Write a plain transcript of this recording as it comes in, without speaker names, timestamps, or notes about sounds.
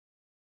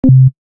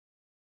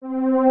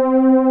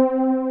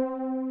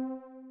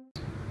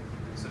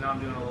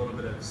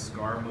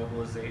scar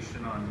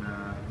mobilization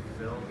on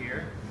Phil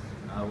here.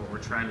 What we're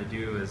trying to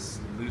do is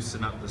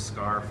loosen up the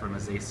scar from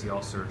his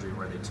ACL surgery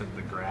where they took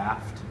the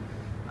graft.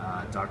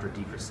 Dr.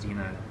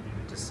 DiChristina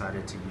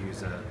decided to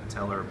use a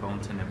patellar bone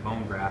tendon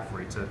bone graft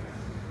where he took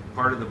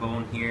part of the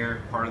bone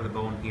here, part of the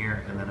bone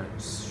here, and then a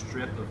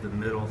strip of the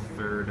middle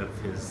third of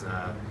his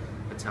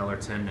patellar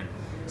tendon.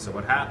 So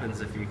what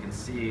happens, if you can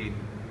see,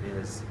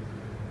 is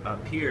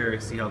up here,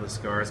 see how the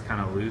scar is kind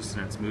of loose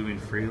and it's moving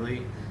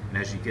freely, and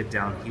as you get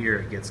down here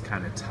it gets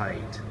kind of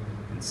tight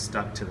and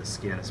stuck to the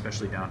skin,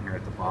 especially down here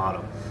at the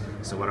bottom.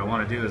 So what I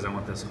want to do is I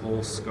want this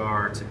whole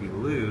scar to be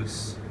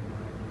loose,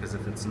 because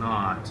if it's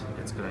not,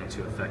 it's going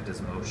to affect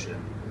his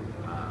motion